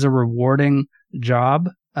 It is a rewarding job.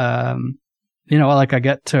 I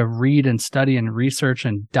get to read and study and research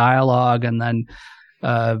and dialogue, and then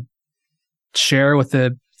share with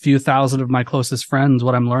a few thousand of my closest friends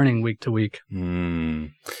what I'm learning week to week.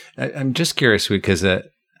 I'm just curious, because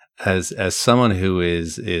as someone who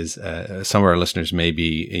is some of our listeners may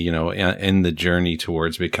be, in the journey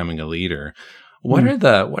towards becoming a leader, what are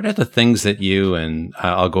the things that you, and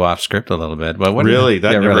I'll go off script a little bit, but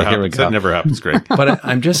that never happens, Greg. But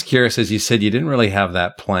I'm just curious, as you said, you didn't really have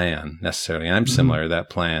that plan necessarily. I'm similar to that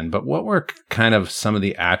plan, but what were kind of some of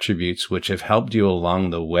the attributes which have helped you along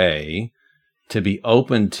the way to be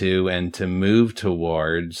open to and to move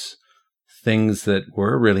towards things that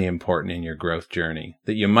were really important in your growth journey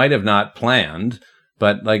that you might have not planned,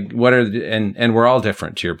 but what are and we're all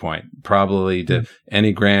different, to your point, probably the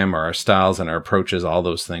Enneagram or our styles and our approaches, all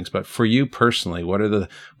those things. But for you personally, what are the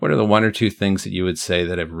 1 or 2 things that you would say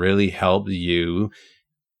that have really helped you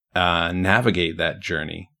navigate that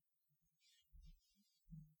journey?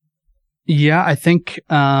 Yeah, I think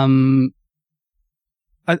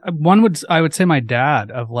I would say my dad,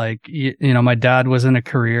 of my dad was in a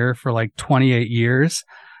career for 28 years,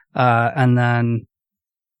 and then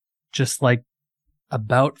just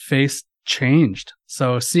about face changed.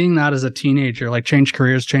 So seeing that as a teenager, change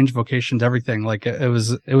careers, change vocations, everything, it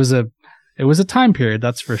was a time period,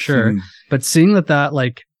 that's for sure. But seeing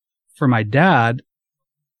that for my dad,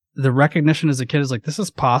 the recognition as a kid is this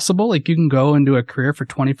is possible. You can go into a career for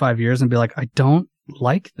 25 years and be like, I don't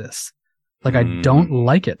like this. I don't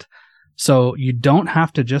like it. So you don't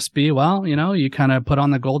have to just be, you kind of put on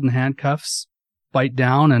the golden handcuffs, bite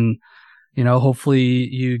down, and, hopefully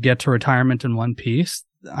you get to retirement in one piece.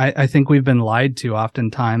 I think we've been lied to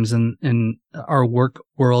oftentimes in our work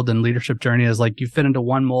world and leadership journey is like you fit into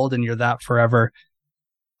one mold and you're that forever.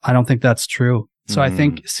 I don't think that's true. So I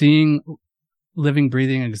think seeing living,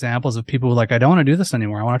 breathing examples of people who like, I don't want to do this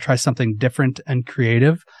anymore. I want to try something different and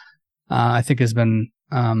creative. I think has been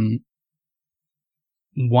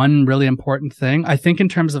one really important thing. I think in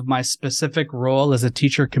terms of my specific role as a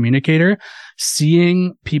teacher communicator,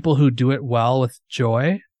 seeing people who do it well with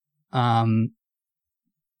joy, is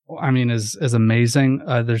amazing.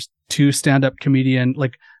 There's two stand-up comedy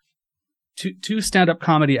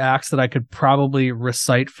acts that I could probably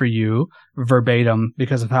recite for you verbatim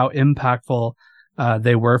because of how impactful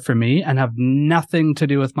they were for me, and have nothing to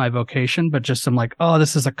do with my vocation, but just I'm like, oh,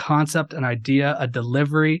 this is a concept, an idea, a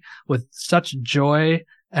delivery with such joy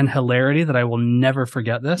and hilarity that I will never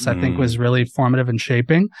forget this. I think was really formative and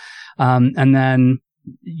shaping. And then,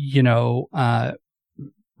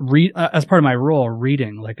 as part of my role,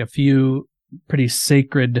 reading like a few pretty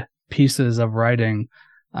sacred pieces of writing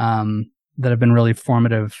that have been really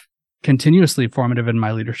formative, continuously formative in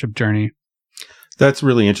my leadership journey. That's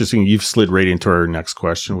really interesting. You've slid right into our next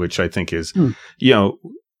question, which I think is,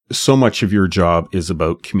 so much of your job is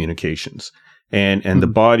about communications and the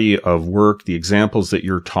body of work, the examples that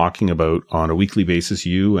you're talking about on a weekly basis,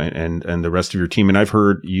 you and the rest of your team. And I've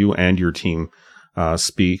heard you and your team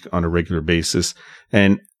speak on a regular basis.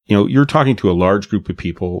 And, you're talking to a large group of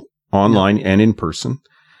people online and in person.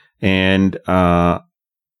 And, I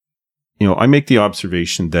make the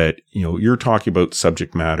observation that, you're talking about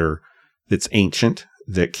subject matter that's ancient,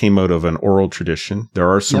 that came out of an oral tradition. There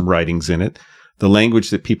are some writings in it. The language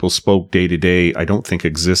that people spoke day to day, I don't think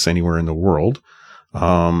exists anywhere in the world.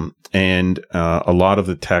 And a lot of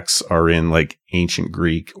the texts are in like ancient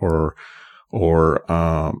Greek or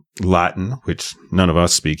Latin, which none of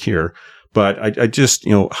us speak here. But I just,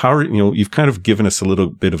 you've kind of given us a little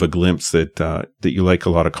bit of a glimpse that you like a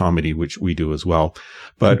lot of comedy, which we do as well.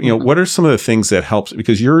 But, what are some of the things that helps?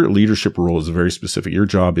 Because your leadership role is very specific. Your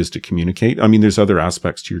job is to communicate. I mean, there's other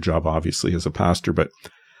aspects to your job, obviously, as a pastor, but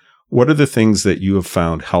what are the things that you have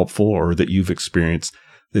found helpful or that you've experienced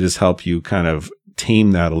that has helped you kind of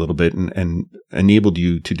tame that a little bit and enabled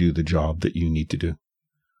you to do the job that you need to do?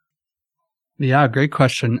 Yeah, great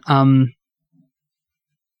question.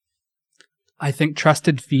 I think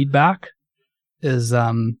trusted feedback is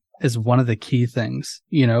one of the key things,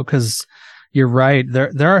 because you're right.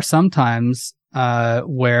 There are some times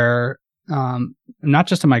where not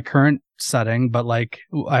just in my current setting, but like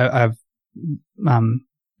I've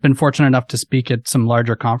been fortunate enough to speak at some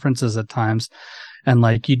larger conferences at times, and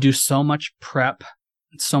like you do so much prep,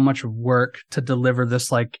 so much work to deliver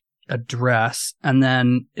this like address, and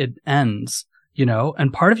then it ends.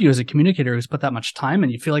 And part of you as a communicator who's put that much time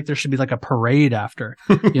and you feel like there should be like a parade after,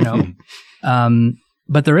 but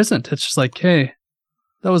there isn't. It's just like, hey,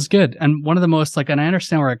 that was good. And one of the most like, and I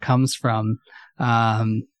understand where it comes from.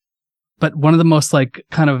 But one of the most like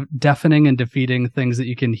kind of deafening and defeating things that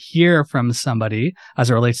you can hear from somebody as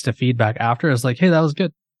it relates to feedback after is like, hey, that was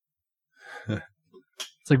good.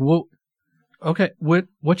 It's like, whoa, okay.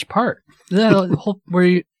 Which part? Yeah,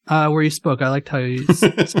 where you spoke. I liked how you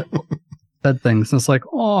said things. And it's like,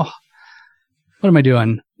 oh, what am I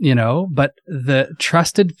doing? But the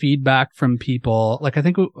trusted feedback from people, like I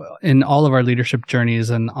think in all of our leadership journeys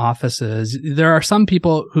and offices, there are some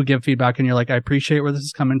people who give feedback and you're like, I appreciate where this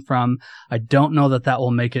is coming from. I don't know that will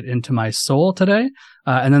make it into my soul today.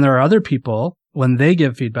 And then there are other people, when they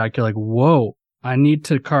give feedback, you're like, whoa, I need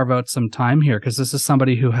to carve out some time here because this is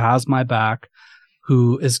somebody who has my back,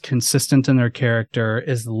 who is consistent in their character,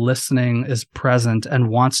 is listening, is present, and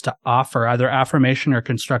wants to offer either affirmation or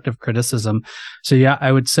constructive criticism. So yeah,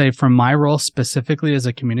 I would say from my role specifically as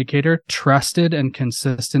a communicator, trusted and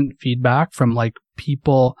consistent feedback from like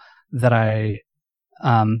people that I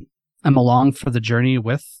am along for the journey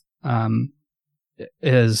with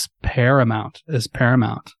is paramount.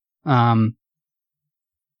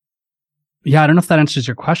 Yeah, I don't know if that answers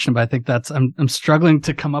your question, but I think I'm struggling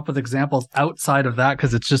to come up with examples outside of that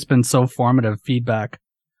because it's just been so formative feedback.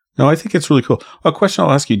 No, I think it's really cool. A question I'll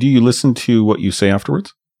ask you, do you listen to what you say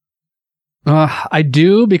afterwards? I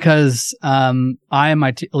do because I and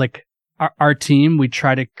my our team, we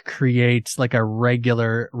try to create like a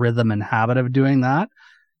regular rhythm and habit of doing that.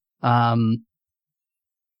 And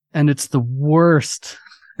it's the worst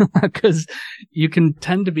because you can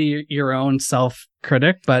tend to be your own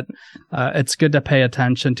self-critic, but it's good to pay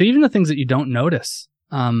attention to even the things that you don't notice.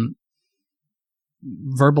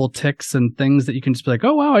 Verbal tics and things that you can just be like,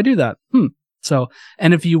 oh, wow, I do that. So,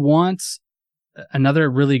 and if you want another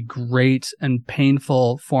really great and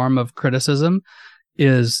painful form of criticism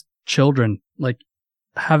is children. Like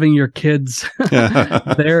having your kids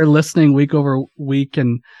there listening week over week.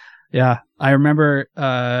 And yeah, I remember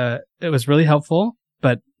it was really helpful,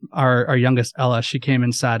 but our youngest Ella, she came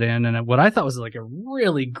and sat in, and what I thought was like a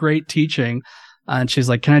really great teaching. And she's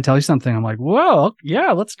like, "Can I tell you something?" I'm like, "Whoa,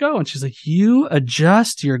 yeah, let's go." And she's like, "You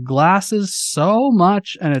adjust your glasses so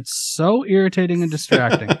much, and it's so irritating and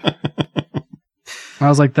distracting." I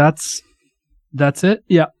was like, that's it?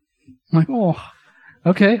 Yeah. I'm like, "Oh,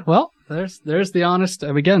 okay. Well, there's the honest,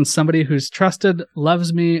 again, somebody who's trusted,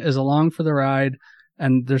 loves me, is along for the ride,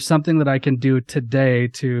 and there's something that I can do today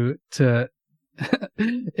to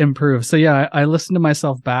improve." So yeah, I listen to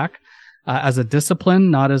myself back as a discipline,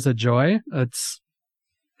 not as a joy.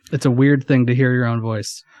 It's a weird thing to hear your own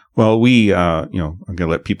voice. Well, I'm going to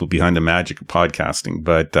let people behind the magic of podcasting,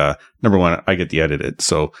 but number one, I get to edit it,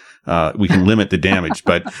 so we can limit the damage.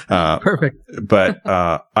 But perfect. But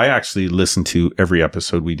I actually listen to every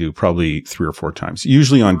episode we do probably 3 or 4 times,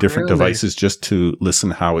 usually on different devices, just to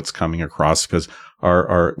listen how it's coming across, because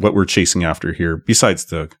our what we're chasing after here, besides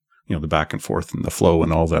the the back and forth and the flow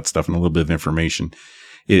and all that stuff and a little bit of information,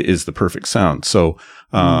 is the perfect sound. So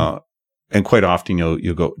and quite often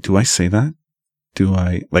you'll go, "Do I say that? Do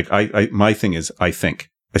I my thing is, I think."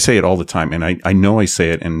 I say it all the time, and I know I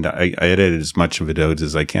say it, and I edit as much of it out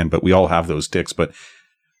as I can, but we all have those tics. But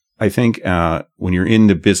I think when you're in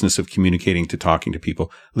the business of communicating to talking to people,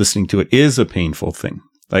 listening to it is a painful thing.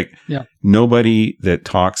 Like, nobody that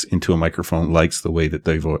talks into a microphone likes the way that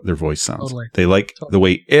their voice sounds. Totally. They like the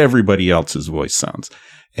way everybody else's voice sounds.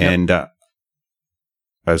 And I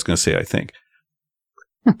was going to say, I think,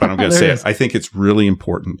 but I'm going to say it. I think it's really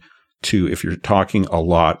important to, if you're talking a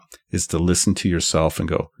lot, is to listen to yourself and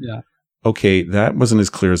go, okay, that wasn't as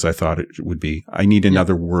clear as I thought it would be. I need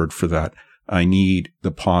another word for that. I need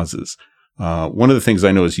the pauses. One of the things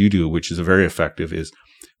I know as you do, which is very effective, is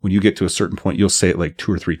when you get to a certain point, you'll say it like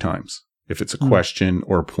 2 or 3 times. If it's a question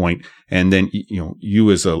or a point, and then, me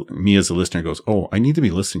as a listener goes, "Oh, I need to be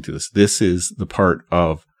listening to this. This is the part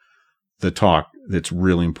of the talk that's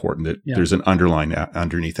really important, that there's an underline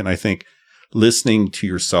underneath." And I think listening to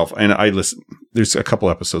yourself, and there's a couple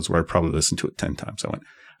episodes where I probably listened to it 10 times.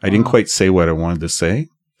 I didn't quite say what I wanted to say,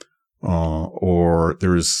 or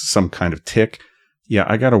there was some kind of tic. Yeah,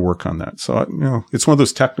 I got to work on that. So, it's one of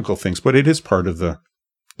those technical things, but it is part of the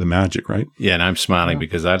magic, right? Yeah, and I'm smiling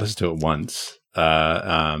because I listened to it once.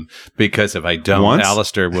 Because if I don't,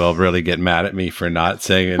 Alistair will really get mad at me for not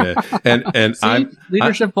saying it. And See,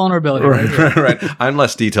 leadership vulnerability. Right. I'm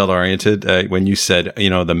less detail oriented. When you said,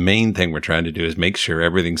 the main thing we're trying to do is make sure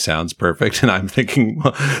everything sounds perfect. And I'm thinking,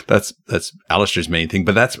 well, that's Alistair's main thing,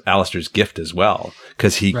 but that's Alistair's gift as well,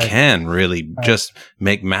 because he can really just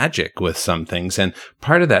make magic with some things. And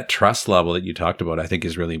part of that trust level that you talked about, I think,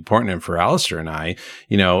 is really important. And for Alistair and I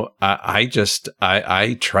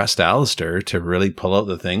trust Alistair to really pull out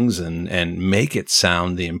the things and make it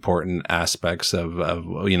sound the important aspects of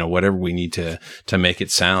whatever we need to make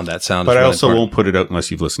it sound. That sound. But I really also important. Won't put it out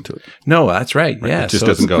unless you've listened to it. No, that's right. Yeah, it just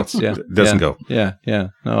doesn't go. It doesn't go. Yeah.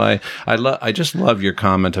 No, I just love your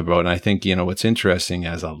comment about, and I think what's interesting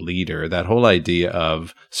as a leader, that whole idea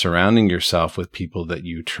of surrounding yourself with people that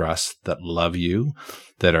you trust, that love you,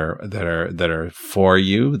 that are for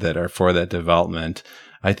you, that are for that development.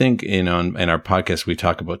 I think in our podcast, we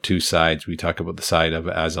talk about 2 sides. We talk about the side of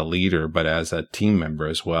as a leader, but as a team member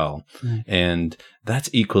as well. And that's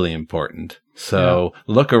equally important. So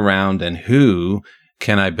look around, and who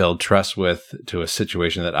can I build trust with to a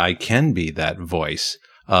situation that I can be that voice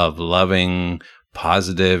of loving,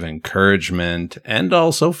 positive encouragement, and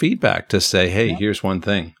also feedback to say, hey, here's one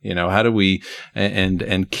thing, how do we,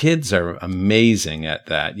 and kids are amazing at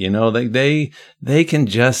that. They can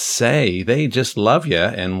just say, they just love you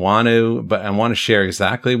and want to share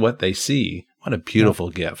exactly what they see. What a beautiful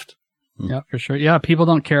gift. Yeah, for sure. Yeah. People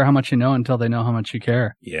don't care how much you know until they know how much you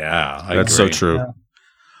care. Yeah. That's so true. Yeah.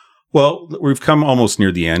 Well, we've come almost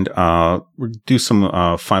near the end. We'll do some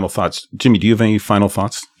final thoughts. Jimmy, do you have any final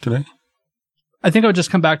thoughts today? I think I would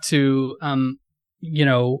just come back to,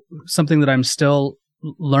 something that I'm still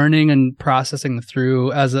learning and processing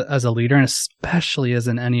through as a leader, and especially as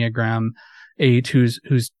an Enneagram 8, who's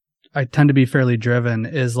I tend to be fairly driven,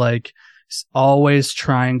 is like always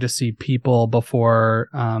trying to see people before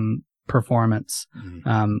performance,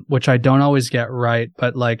 which I don't always get right,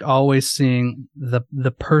 but like always seeing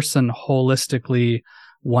the person holistically,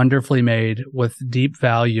 wonderfully made with deep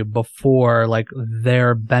value before like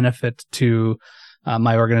their benefit to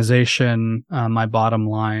my organization, my bottom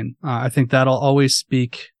line. I think that'll always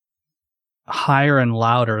speak higher and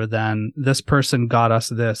louder than this person got us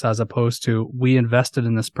this, as opposed to we invested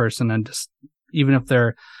in this person, and just even if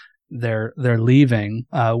they're they're leaving.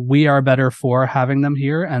 We are better for having them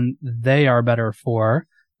here, and they are better for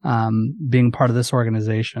being part of this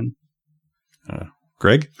organization.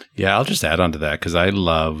 Greg? Yeah, I'll just add on to that because I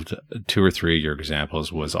loved 2 or 3 of your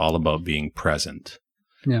examples was all about being present.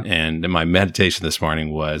 Yeah. And my meditation this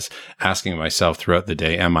morning was asking myself throughout the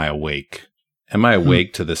day, am I awake? Am I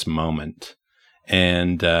awake to this moment?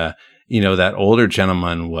 And, that older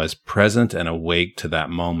gentleman was present and awake to that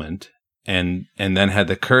moment and then had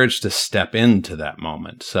the courage to step into that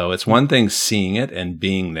moment. So it's one thing seeing it and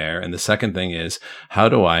being there. And the second thing is, how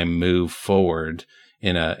do I move forward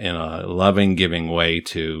in a loving, giving way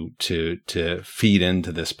to feed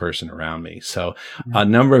into this person around me. So a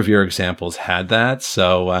number of your examples had that.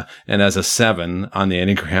 So, and as a 7 on the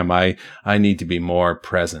Enneagram, I need to be more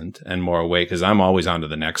present and more awake because I'm always on to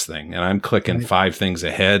the next thing and I'm clicking 5 things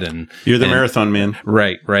ahead. And you're the marathon man.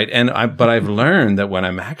 Right. But I've learned that when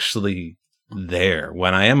I'm actually there,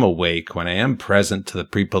 when I am awake, when I am present to the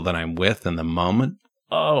people that I'm with in the moment,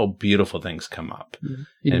 beautiful things come up.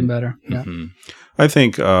 Even better. Yeah. Mm-hmm. I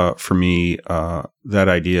think for me, that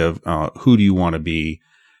idea of who do you want to be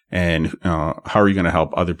and how are you going to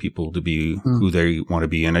help other people to be who they want to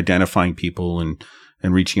be, and identifying people and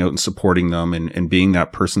reaching out and supporting them and being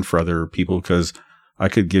that person for other people. Because I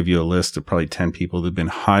could give you a list of probably 10 people that have been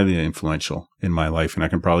highly influential in my life. And I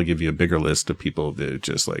can probably give you a bigger list of people that are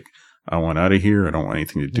just like, I want out of here. I don't want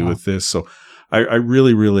anything to do with this. So I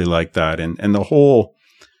really, really like that. And the whole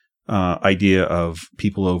idea of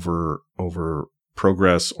people over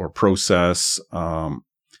progress or process. I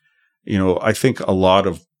think a lot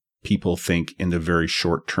of people think in the very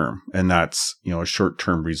short term, and that's, a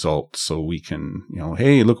short-term result. So we can,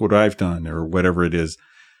 hey, look what I've done or whatever it is.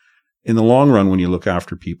 In the long run, when you look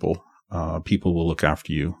after people, people will look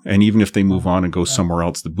after you. And even if they move on and go somewhere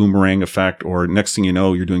else, the boomerang effect, or next thing you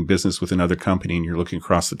know, you're doing business with another company and you're looking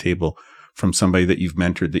across the table from somebody that you've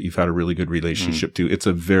mentored, that you've had a really good relationship to. It's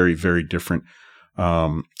a very, very different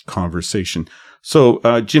conversation. So,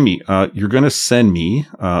 Jimmy, you're going to send me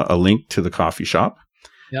a link to the coffee shop.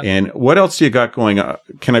 Yep. And what else do you got going?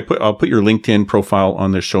 I'll put your LinkedIn profile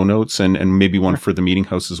on the show notes and maybe one for the meeting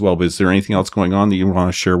house as well. But is there anything else going on that you want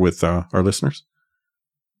to share with our listeners?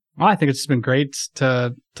 Well, I think it's been great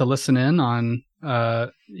to listen in on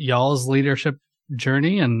y'all's leadership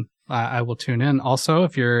journey, and I will tune in. Also,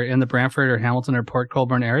 if you're in the Brantford or Hamilton or Port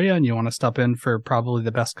Colborne area and you want to stop in for probably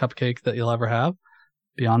the best cupcake that you'll ever have,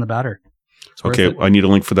 Beyond the Batter. Okay, I need a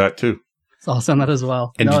link for that too. So I'll send that as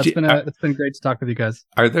well. And it's been great to talk with you guys.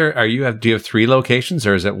 Do you have 3 locations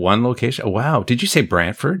or is it 1 location? Oh, wow. Did you say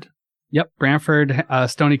Brantford? Yep. Brantford,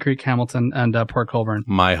 Stony Creek, Hamilton, and Port Colborne.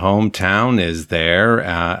 My hometown is there.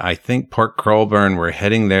 I think Port Colborne, we're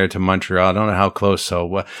heading there to Montreal. I don't know how close.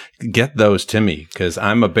 So get those to me because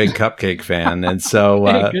I'm a big cupcake fan. And so,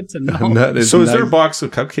 hey, good to know. Is there a box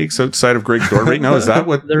of cupcakes outside of Greg's door right now? Is that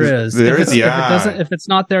what there is? There is. Yeah. If it's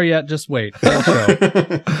not there yet, just wait.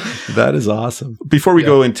 That is awesome. Before we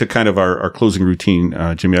go into kind of our closing routine,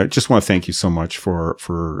 Jimmy, I just want to thank you so much for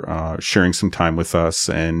sharing some time with us.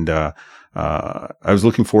 And I was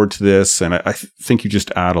looking forward to this, and I think you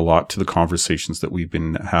just add a lot to the conversations that we've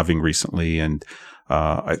been having recently. And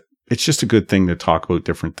it's just a good thing to talk about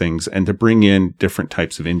different things and to bring in different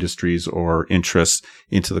types of industries or interests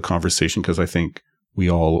into the conversation, because I think we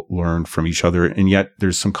all learn from each other, and yet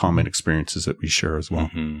there's some common experiences that we share as well.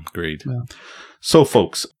 Agreed. Yeah. So,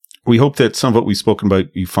 folks, we hope that some of what we've spoken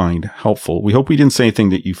about you find helpful. We hope we didn't say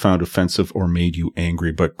anything that you found offensive or made you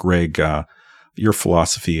angry. But Greg, your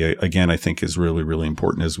philosophy, again, I think is really, really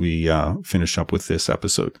important as we finish up with this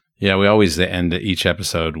episode. Yeah, we always end each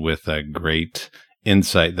episode with a great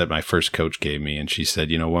insight that my first coach gave me. And she said,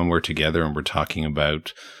 when we're together and we're talking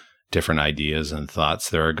about different ideas and thoughts,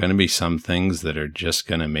 there are going to be some things that are just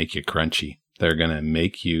going to make you crunchy. They're going to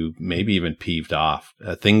make you maybe even peeved off.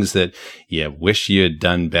 Things that you wish you had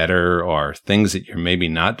done better, or things that you're maybe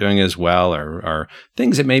not doing as well, or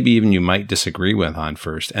things that maybe even you might disagree with on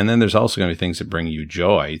first. And then there's also going to be things that bring you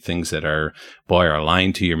joy, things that are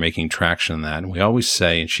aligned to you, you're making traction in that. And we always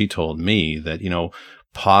say, and she told me that,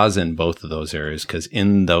 pause in both of those areas, because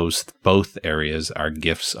in those both areas are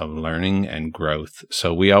gifts of learning and growth.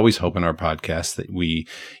 So we always hope in our podcast that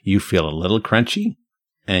you feel a little crunchy,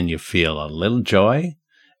 and you feel a little joy,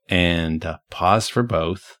 and pause for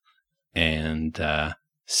both and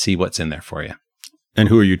see what's in there for you. And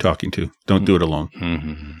who are you talking to? Don't do it alone.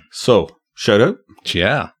 Mm-hmm. So, shout out.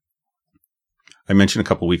 Yeah. I mentioned a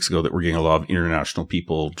couple of weeks ago that we're getting a lot of international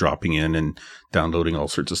people dropping in and downloading all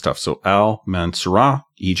sorts of stuff. So, Al Mansoura,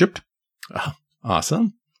 Egypt. Oh,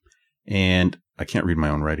 awesome. And I can't read my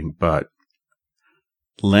own writing, but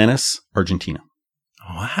Lannis, Argentina.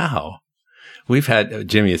 Wow. We've had,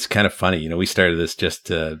 Jimmy, it's kind of funny. We started this just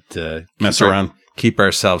to mess around, keep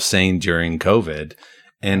ourselves sane during COVID.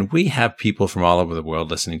 And we have people from all over the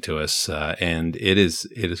world listening to us, and it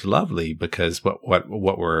is lovely because what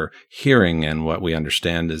we're hearing and what we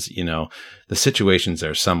understand is, the situations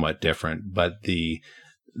are somewhat different, but the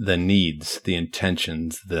needs, the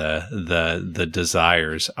intentions, the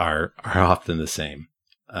desires are often the same,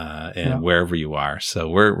 wherever you are. So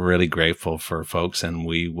we're really grateful for folks, and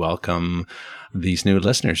we welcome these new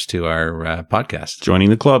listeners to our podcast.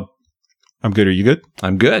 Joining the club. I'm good. Are you good?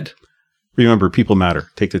 I'm good. Remember, people matter.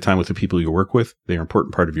 Take the time with the people you work with. They are an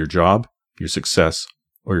important part of your job, your success,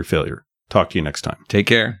 or your failure. Talk to you next time. Take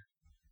care.